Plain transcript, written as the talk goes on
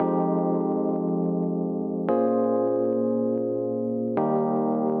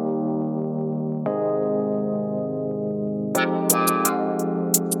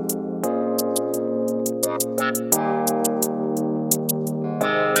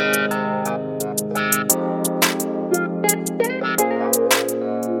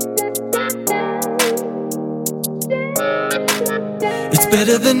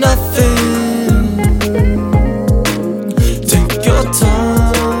better than nothing. Take your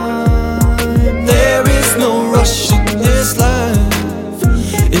time. There is no rush in this life.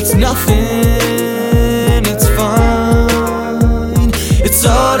 It's nothing, it's fine. It's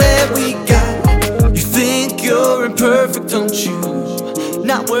all that we got. You think you're imperfect, don't you?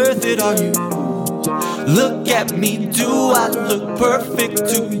 Not worth it, are you? Look at me, do I look perfect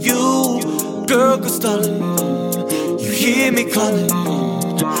to you? Girl, go stalling, you hear me calling.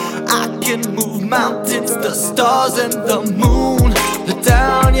 I can move mountains, the stars and the moon. Let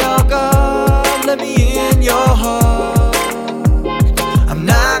down your guard, let me in your heart. I'm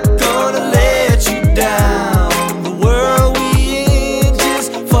not gonna let you down. The world we in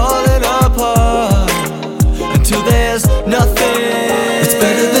just falling apart until there's nothing. It's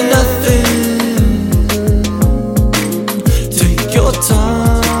better than nothing. Take your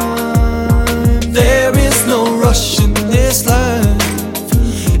time. There is no rush in this life.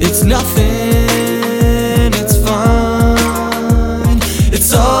 It's nothing, it's fine.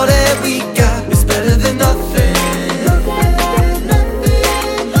 It's all that we got. It's better than nothing.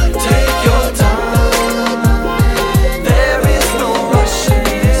 Take your time. There is no rush in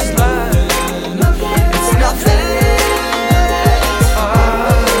this life. It's nothing, it's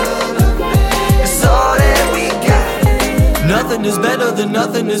fine. It's all that we got. Nothing is better than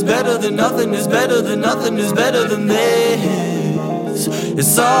nothing is better than nothing is better than nothing is better than this.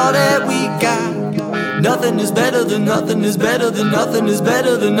 It's all that we got. Nothing is better than nothing is better than nothing is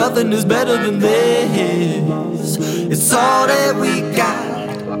better than nothing is better than this. It's all that we got.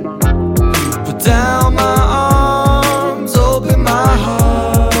 Put down my arms, open my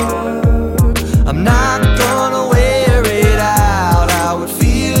heart. I'm not gonna wear it out. I would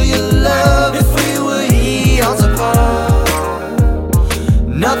feel your love if we were eons apart.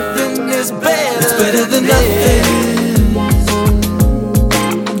 Nothing is better. It's better than nothing.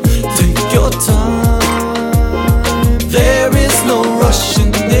 Your time. There is no rush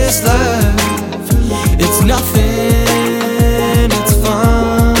in this life. It's nothing, it's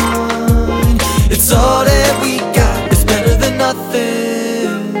fine. It's all that we got. It's better than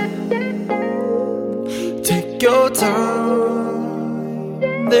nothing. Take your time.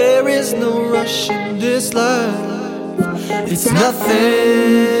 There is no rush in this life. It's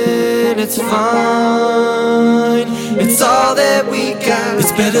nothing, it's fine. It's all that we got.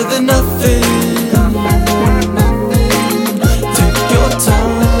 It's better than nothing.